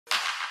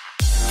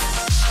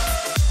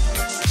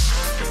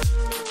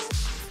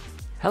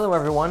Hello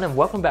everyone and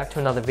welcome back to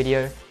another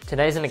video.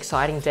 Today's an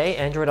exciting day.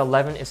 Android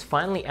 11 is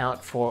finally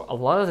out for a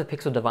lot of the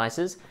Pixel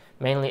devices,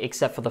 mainly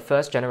except for the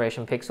first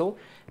generation Pixel.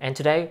 And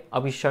today I'll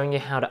be showing you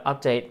how to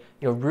update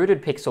your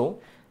rooted Pixel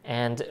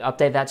and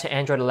update that to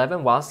Android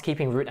 11 whilst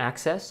keeping root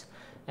access.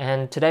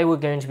 And today we're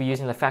going to be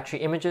using the factory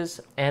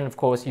images and of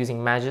course using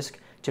Magisk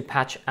to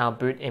patch our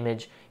boot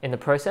image in the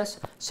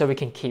process so we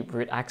can keep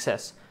root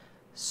access.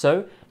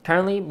 So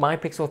currently my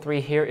Pixel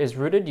 3 here is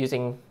rooted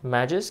using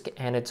Magisk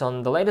and it's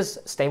on the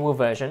latest stable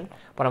version,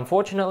 but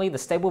unfortunately the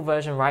stable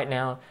version right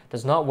now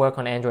does not work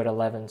on Android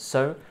 11,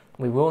 so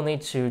we will need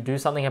to do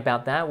something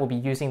about that. We'll be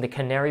using the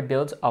Canary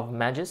builds of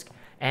Magisk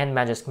and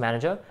Magisk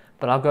Manager,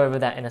 but I'll go over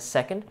that in a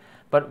second.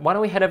 But why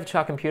don't we head over to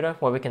our computer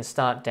where we can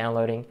start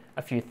downloading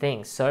a few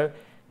things. So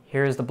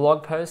here is the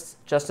blog post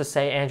just to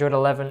say Android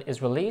 11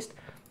 is released,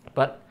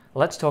 but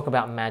let's talk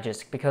about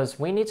Magisk because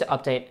we need to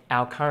update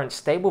our current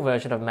stable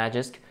version of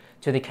Magisk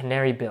to the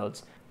Canary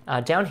builds.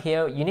 Down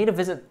here, you need to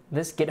visit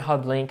this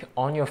GitHub link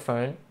on your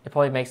phone. It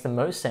probably makes the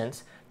most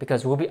sense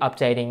because we'll be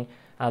updating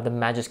the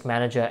Magisk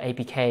Manager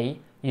APK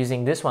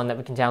using this one that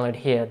we can download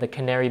here, the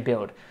Canary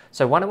build.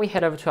 So why don't we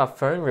head over to our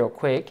phone real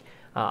quick.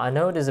 I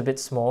know it is a bit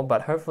small,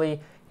 but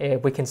hopefully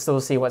we can still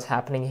see what's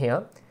happening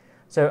here.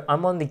 So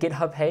I'm on the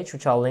GitHub page,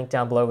 which I'll link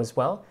down below as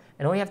well.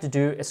 And all you have to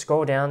do is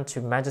scroll down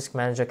to Magisk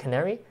Manager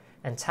Canary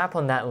and tap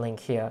on that link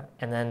here.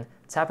 And then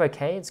tap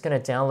OK. It's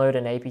going to download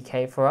an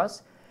APK for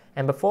us.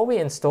 And before we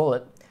install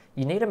it,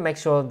 you need to make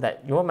sure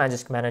that your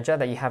Magisk Manager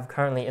that you have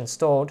currently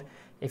installed,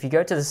 if you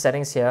go to the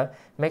settings here,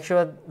 make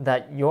sure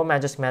that your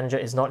Magisk Manager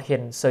is not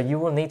hidden. So you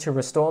will need to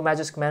restore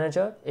Magisk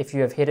Manager if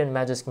you have hidden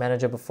Magisk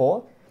Manager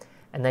before,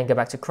 and then go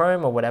back to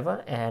Chrome or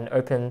whatever and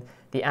open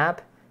the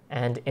app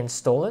and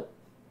install it.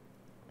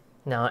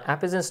 Now, our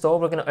app is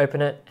installed, we're going to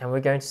open it and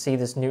we're going to see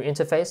this new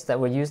interface that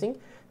we're using.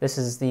 This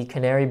is the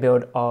Canary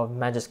build of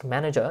Magisk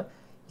Manager.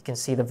 You can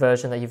see the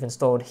version that you've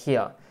installed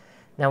here.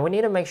 Now we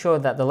need to make sure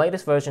that the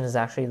latest version is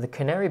actually the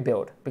Canary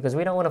build because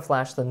we don't want to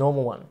flash the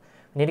normal one.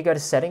 We need to go to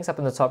settings up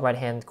in the top right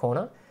hand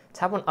corner,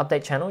 tap on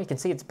update channel. You can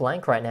see it's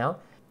blank right now.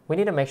 We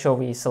need to make sure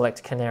we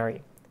select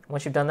Canary.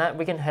 Once you've done that,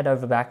 we can head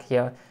over back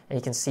here and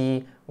you can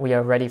see we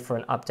are ready for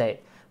an update.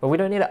 But we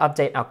don't need to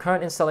update our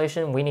current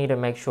installation. We need to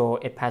make sure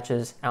it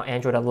patches our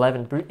Android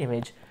 11 boot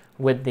image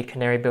with the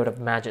Canary build of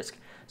Magisk.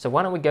 So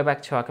why don't we go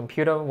back to our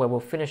computer where we'll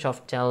finish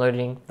off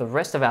downloading the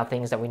rest of our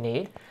things that we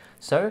need.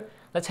 So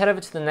let's head over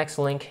to the next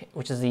link,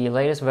 which is the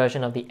latest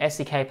version of the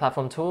SDK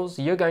Platform Tools.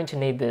 You're going to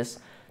need this.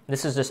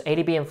 This is just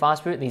ADB and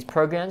fastboot, these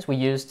programs we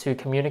use to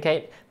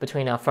communicate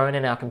between our phone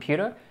and our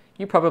computer.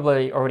 You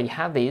probably already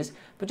have these,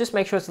 but just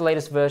make sure it's the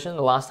latest version.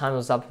 The last time it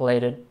was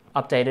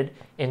updated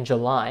in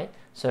July.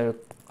 So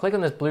click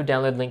on this blue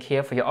download link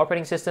here for your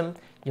operating system.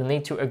 You'll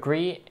need to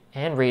agree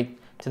and read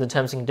to the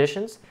terms and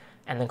conditions,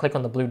 and then click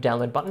on the blue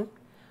download button.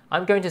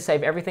 I'm going to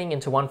save everything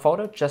into one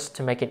folder just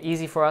to make it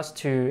easy for us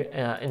to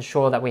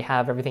ensure that we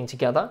have everything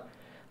together.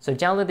 So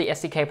download the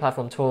SDK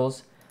Platform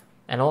Tools,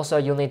 and also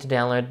you'll need to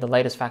download the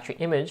latest factory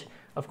image,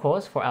 of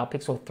course, for our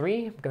Pixel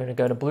 3. I'm going to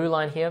go to blue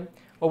line here,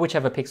 or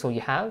whichever Pixel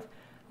you have.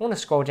 I want to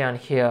scroll down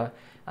here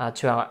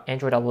to our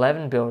Android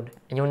 11 build,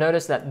 and you'll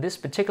notice that this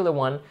particular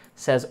one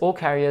says all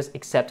carriers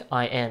except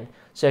IN.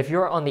 So if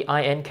you're on the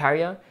IN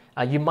carrier,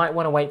 you might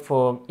want to wait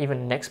for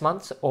even next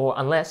month, or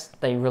unless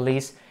they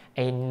release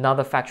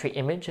another factory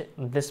image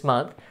this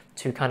month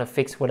to kind of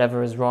fix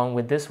whatever is wrong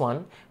with this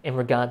one in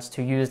regards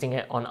to using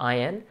it on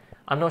IN.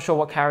 I'm not sure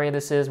what carrier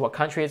this is, what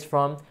country it's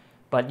from,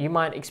 but you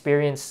might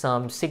experience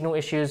some signal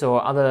issues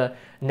or other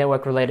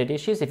network related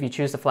issues if you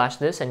choose to flash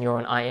this and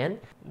you're on IN.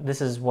 This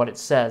is what it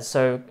says.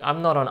 So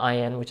I'm not on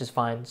IN, which is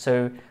fine.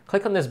 So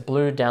click on this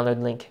blue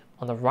download link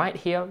on the right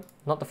here,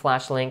 not the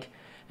flash link,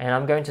 and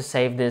I'm going to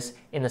save this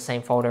in the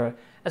same folder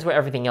as where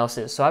everything else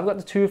is. So I've got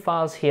the two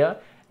files here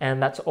and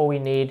that's all we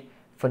need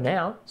for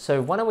now.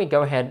 So why don't we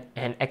go ahead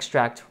and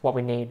extract what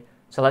we need.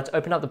 So let's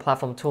open up the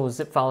Platform Tools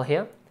zip file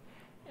here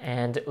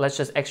and let's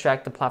just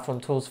extract the Platform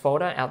Tools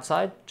folder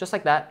outside, just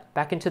like that,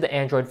 back into the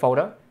Android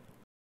folder.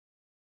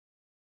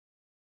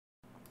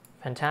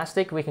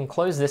 Fantastic, we can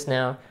close this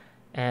now.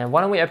 And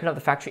why don't we open up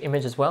the factory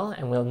image as well,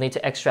 and we'll need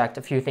to extract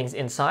a few things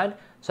inside.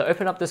 So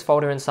open up this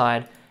folder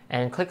inside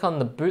and click on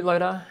the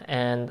bootloader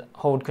and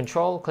hold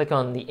Control, click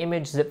on the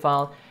image zip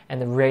file and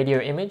the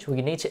radio image.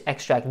 We need to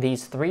extract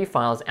these three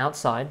files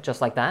outside, just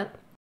like that.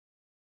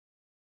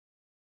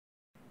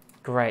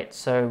 Great,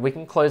 so we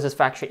can close this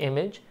factory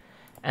image.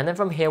 And then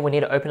from here, we need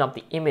to open up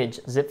the image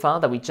zip file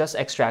that we just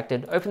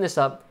extracted. Open this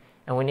up,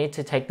 and we need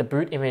to take the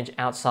boot image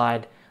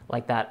outside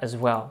like that as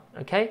well,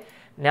 okay?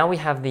 Now we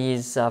have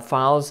these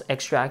files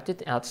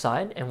extracted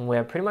outside, and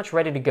we're pretty much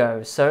ready to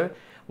go. So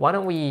why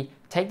don't we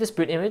take this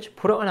boot image,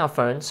 put it on our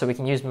phone so we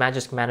can use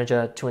Magisk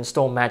Manager to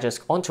install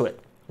Magisk onto it.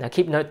 Now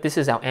keep note, this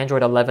is our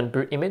Android 11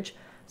 boot image.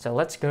 So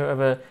let's go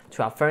over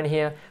to our phone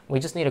here. We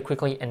just need to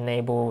quickly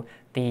enable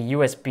the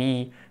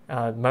USB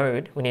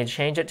mode. We need to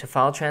change it to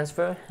file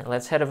transfer. And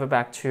let's head over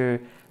back to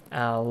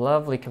our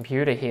lovely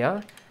computer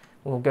here.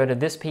 We'll go to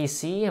this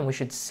PC and we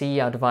should see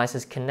our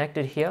devices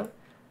connected here.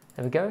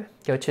 There we go.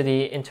 Go to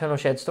the internal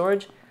shared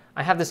storage.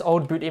 I have this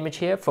old boot image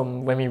here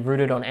from when we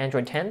rooted on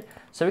Android 10,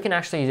 so we can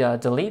actually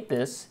delete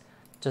this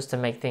just to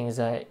make things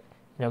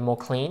more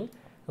clean.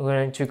 We're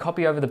going to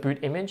copy over the boot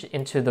image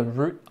into the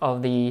root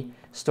of the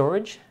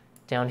storage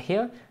down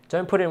here.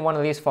 Don't put it in one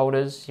of these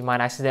folders, you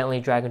might accidentally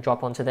drag and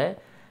drop onto there.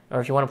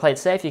 Or if you want to play it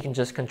safe, you can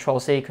just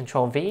Control-C,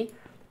 Control-V.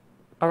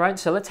 Alright,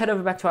 so let's head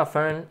over back to our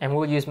phone and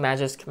we'll use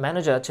Magisk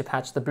Manager to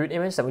patch the boot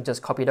image that we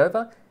just copied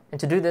over. And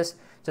to do this,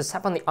 just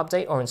tap on the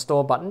Update or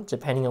Install button,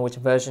 depending on which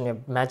version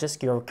of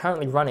Magisk you're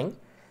currently running.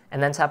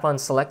 And then tap on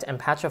Select and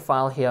Patch a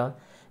file here.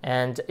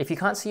 And if you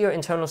can't see your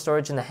internal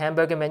storage in the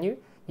hamburger menu,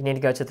 you need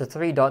to go to the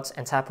three dots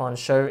and tap on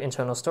Show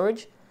Internal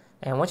Storage.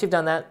 And once you've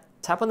done that,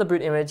 tap on the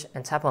boot image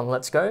and tap on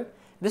Let's Go.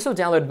 This will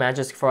download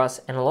Magisk for us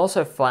and it'll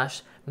also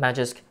flash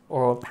Magisk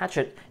or patch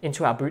it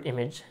into our boot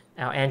image,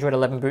 our Android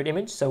 11 boot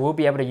image. So we'll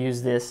be able to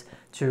use this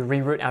to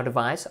reroute our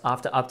device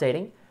after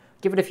updating.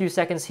 Give it a few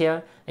seconds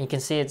here and you can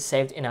see it's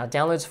saved in our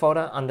downloads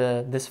folder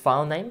under this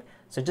file name.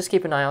 So just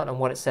keep an eye out on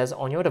what it says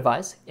on your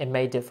device. It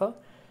may differ.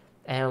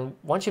 And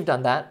once you've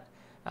done that,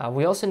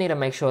 we also need to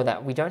make sure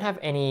that we don't have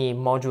any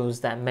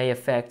modules that may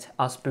affect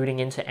us booting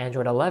into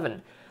Android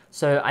 11.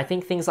 So I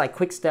think things like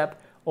Quickstep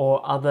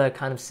or other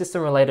kind of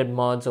system-related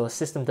mods or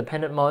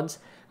system-dependent mods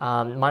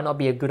might not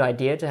be a good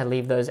idea to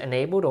leave those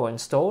enabled or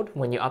installed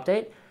when you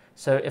update.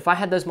 So if I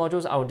had those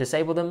modules, I would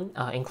disable them,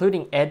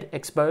 including ed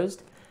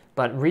exposed,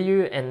 but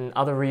Ryu and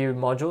other Ryu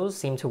modules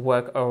seem to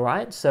work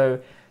alright. So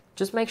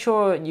just make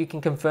sure you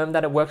can confirm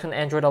that it works on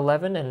Android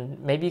 11, and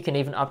maybe you can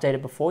even update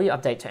it before you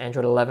update to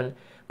Android 11.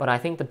 But I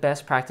think the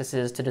best practice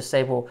is to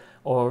disable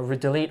or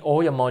delete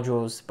all your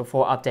modules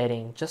before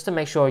updating, just to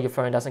make sure your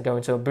phone doesn't go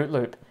into a boot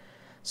loop.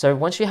 So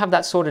once you have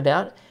that sorted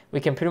out, we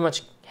can pretty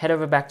much head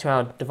over back to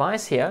our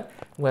device here,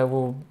 where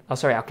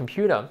our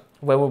computer,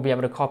 where we'll be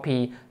able to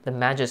copy the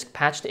Magisk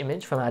patched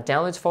image from our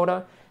downloads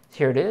folder.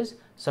 Here it is.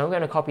 So I'm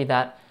going to copy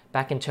that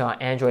back into our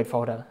Android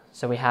folder.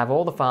 So we have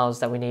all the files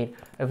that we need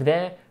over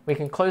there. We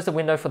can close the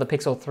window for the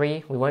Pixel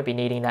 3. We won't be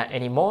needing that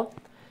anymore.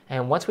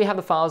 And once we have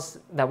the files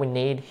that we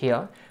need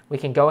here, we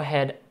can go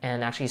ahead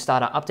and actually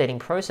start our updating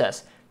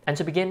process. And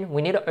to begin,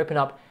 we need to open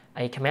up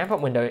a command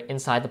prompt window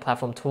inside the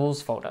Platform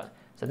Tools folder.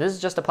 So this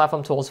is just a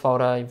Platform Tools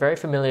folder. You're very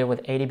familiar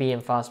with ADB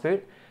and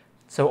fastboot.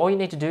 So all you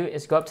need to do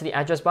is go up to the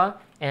address bar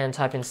and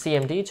type in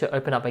CMD to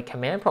open up a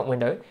command prompt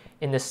window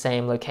in the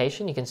same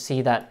location. You can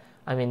see that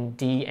I'm in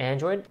D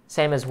Android,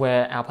 same as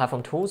where our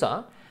Platform Tools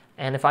are.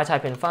 And if I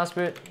type in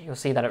fastboot, you'll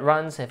see that it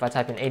runs. If I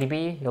type in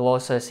ADB, you'll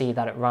also see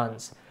that it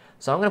runs.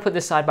 So I'm going to put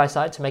this side by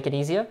side to make it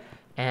easier.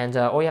 And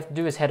all you have to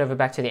do is head over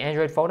back to the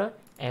Android folder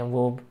and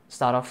we'll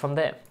start off from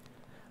there.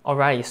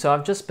 Alrighty, so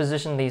I've just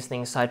positioned these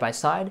things side by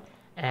side.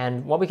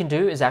 And what we can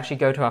do is actually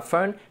go to our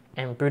phone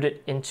and boot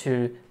it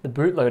into the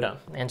bootloader.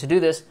 And to do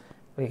this,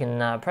 we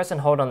can press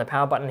and hold on the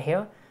power button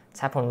here,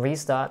 tap on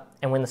restart,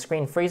 and when the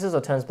screen freezes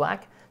or turns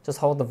black, just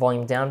hold the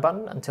volume down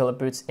button until it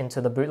boots into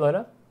the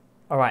bootloader.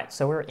 Alright,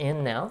 so we're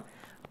in now.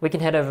 We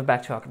can head over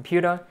back to our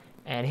computer,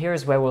 and here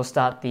is where we'll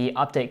start the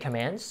update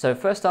commands. So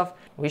first off,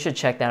 we should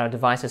check that our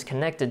device is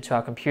connected to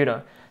our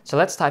computer. So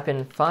let's type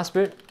in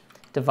fastboot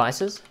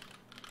devices,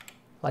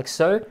 like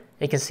so.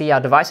 You can see our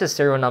device's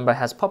serial number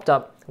has popped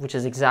up, which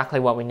is exactly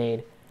what we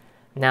need.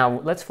 Now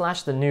let's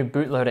flash the new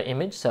bootloader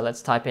image. So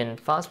let's type in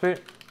fastboot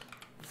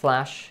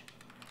flash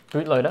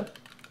bootloader,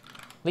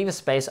 leave a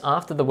space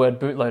after the word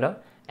bootloader,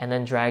 and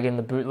then drag in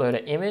the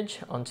bootloader image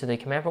onto the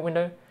command prompt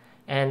window.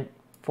 And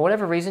for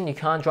whatever reason you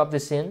can't drop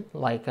this in,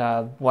 like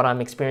what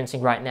I'm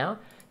experiencing right now,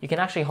 you can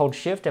actually hold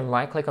shift and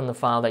right click on the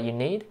file that you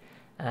need,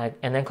 and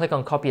then click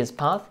on copy as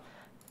path,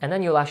 and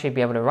then you'll actually be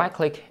able to right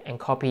click and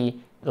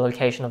copy the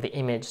location of the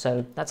image.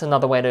 So that's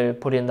another way to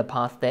put in the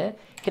path there.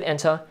 Hit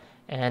enter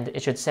and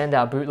it should send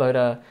our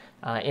bootloader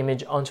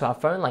image onto our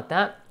phone like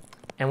that.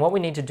 And what we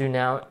need to do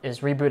now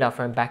is reboot our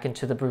phone back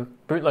into the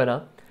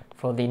bootloader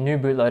for the new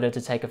bootloader to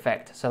take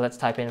effect. So let's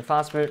type in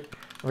fastboot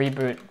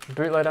reboot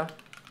bootloader,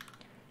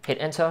 hit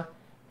enter,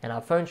 and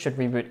our phone should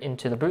reboot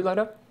into the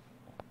bootloader.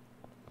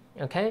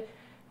 Okay,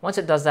 once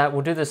it does that,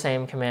 we'll do the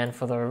same command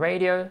for the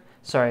radio.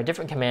 Sorry, a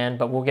different command,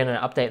 but we're going to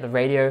update the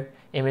radio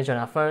image on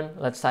our phone.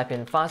 Let's type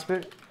in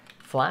fastboot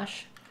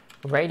flash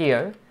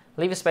radio,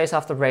 leave a space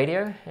after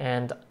radio,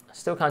 and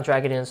still can't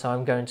drag it in, so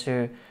I'm going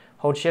to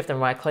hold shift and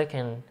right click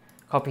and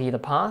copy the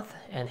path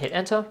and hit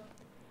enter,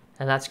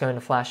 and that's going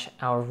to flash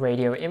our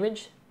radio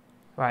image.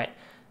 Right,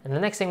 and the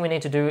next thing we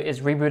need to do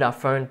is reboot our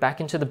phone back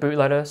into the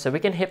bootloader, so we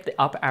can hit the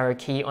up arrow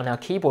key on our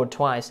keyboard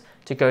twice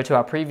to go to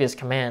our previous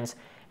commands,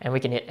 and we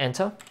can hit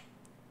enter.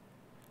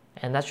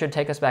 And that should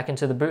take us back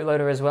into the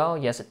bootloader as well.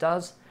 Yes, it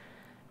does.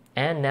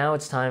 And now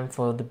it's time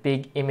for the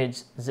big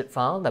image zip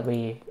file that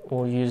we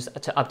will use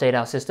to update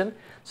our system.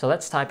 So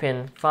let's type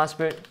in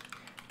fastboot,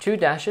 2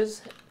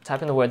 dashes,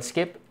 type in the word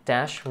skip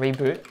dash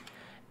reboot,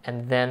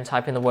 and then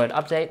type in the word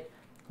update.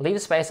 Leave a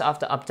space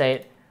after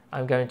update.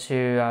 I'm going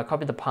to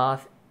copy the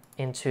path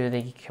into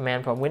the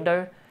command prompt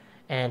window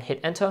and hit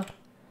enter.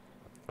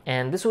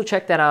 And this will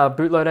check that our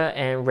bootloader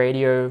and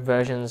radio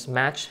versions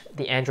match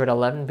the Android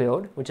 11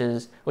 build, which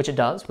it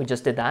does. We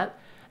just did that.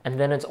 and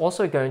then it's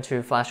also going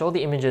to flash all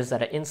the images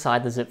that are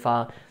inside the zip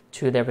file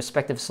to their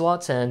respective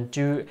slots and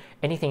do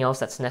anything else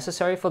that's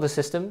necessary for the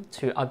system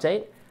to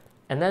update.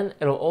 And then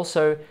it'll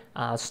also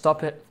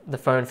stop the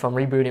phone from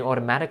rebooting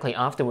automatically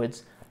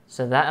afterwards.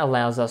 So that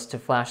allows us to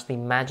flash the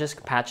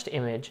Magisk patched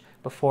image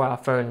before our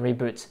phone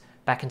reboots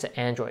back into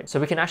Android. So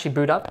we can actually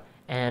boot up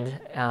and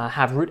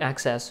have root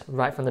access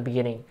right from the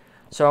beginning.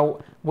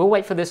 So we'll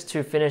wait for this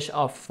to finish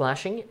off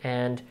flashing,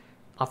 and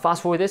I'll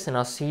fast forward this and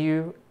I'll see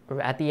you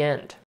at the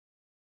end.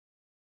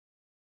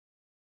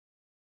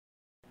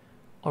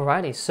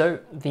 Alrighty, so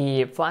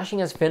the flashing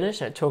has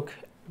finished and it took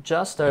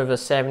just over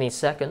 70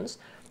 seconds,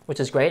 which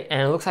is great,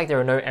 and it looks like there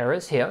are no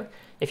errors here.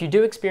 If you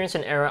do experience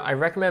an error, I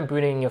recommend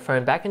booting your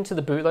phone back into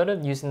the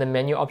bootloader using the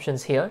menu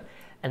options here,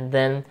 and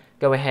then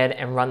go ahead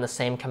and run the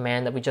same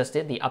command that we just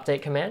did, the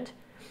update command.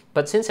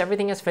 But since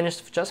everything has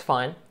finished just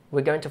fine,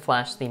 we're going to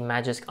flash the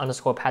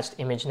Magisk_patched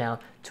image now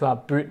to our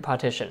boot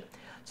partition.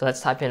 So let's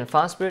type in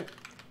fastboot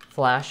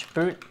flash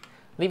boot,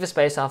 leave a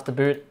space after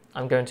boot.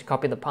 I'm going to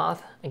copy the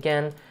path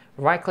again,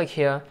 right click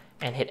here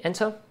and hit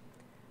enter,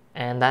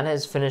 and that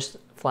has finished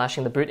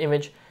flashing the boot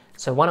image.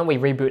 So why don't we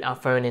reboot our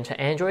phone into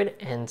Android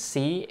and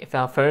see if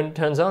our phone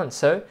turns on.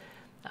 So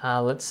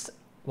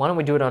why don't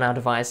we do it on our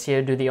device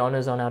here, do the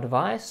honors on our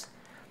device.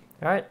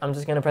 Alright, I'm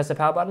just going to press the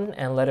power button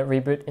and let it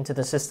reboot into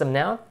the system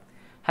now.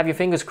 Have your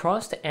fingers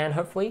crossed, and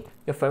hopefully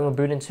your phone will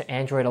boot into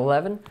Android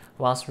 11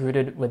 whilst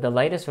rooted with the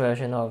latest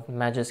version of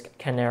Magisk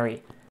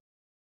Canary.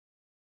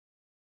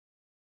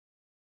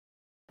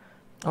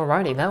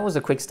 Alrighty, that was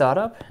a quick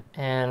startup,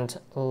 and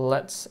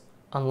let's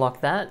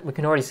unlock that. We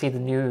can already see the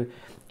new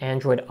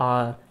Android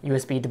R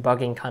USB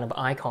debugging kind of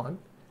icon.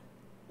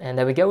 And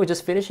there we go, we're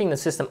just finishing the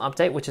system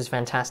update, which is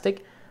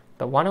fantastic.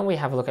 But why don't we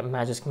have a look at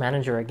Magisk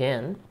Manager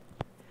again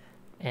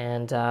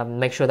and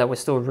make sure that we're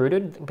still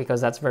rooted,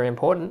 because that's very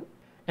important.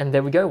 And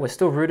there we go, we're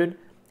still rooted.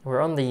 We're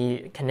on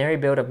the Canary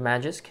build of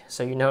Magisk,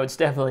 so you know it's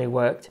definitely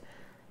worked.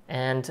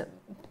 And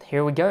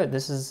here we go,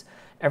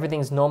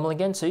 everything's normal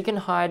again. So you can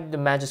hide the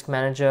Magisk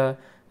Manager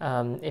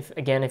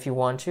if you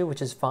want to,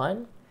 which is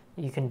fine.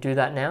 You can do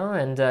that now,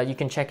 and you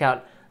can check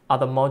out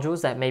other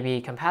modules that may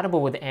be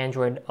compatible with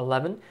Android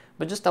 11,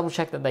 but just double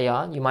check that they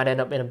are. You might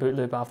end up in a boot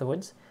loop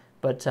afterwards,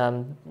 but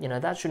you know,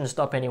 that shouldn't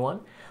stop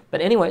anyone.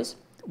 But anyways,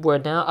 we're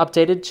now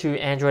updated to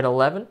Android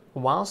 11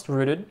 whilst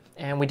rooted,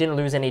 and we didn't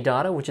lose any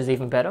data, which is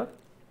even better.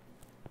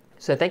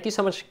 So thank you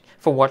so much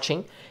for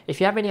watching.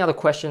 If you have any other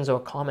questions or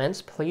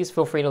comments, please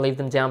feel free to leave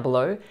them down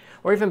below,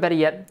 or even better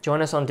yet,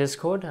 join us on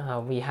Discord.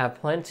 We have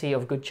plenty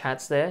of good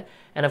chats there,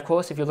 and of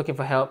course, if you're looking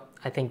for help,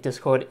 I think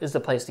Discord is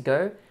the place to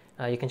go.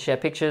 You can share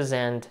pictures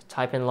and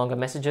type in longer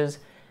messages,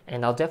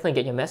 and I'll definitely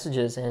get your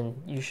messages, and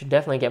you should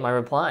definitely get my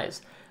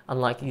replies,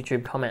 unlike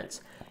YouTube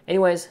comments.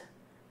 Anyways,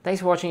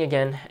 thanks for watching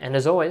again, and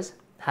as always,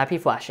 happy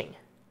flashing.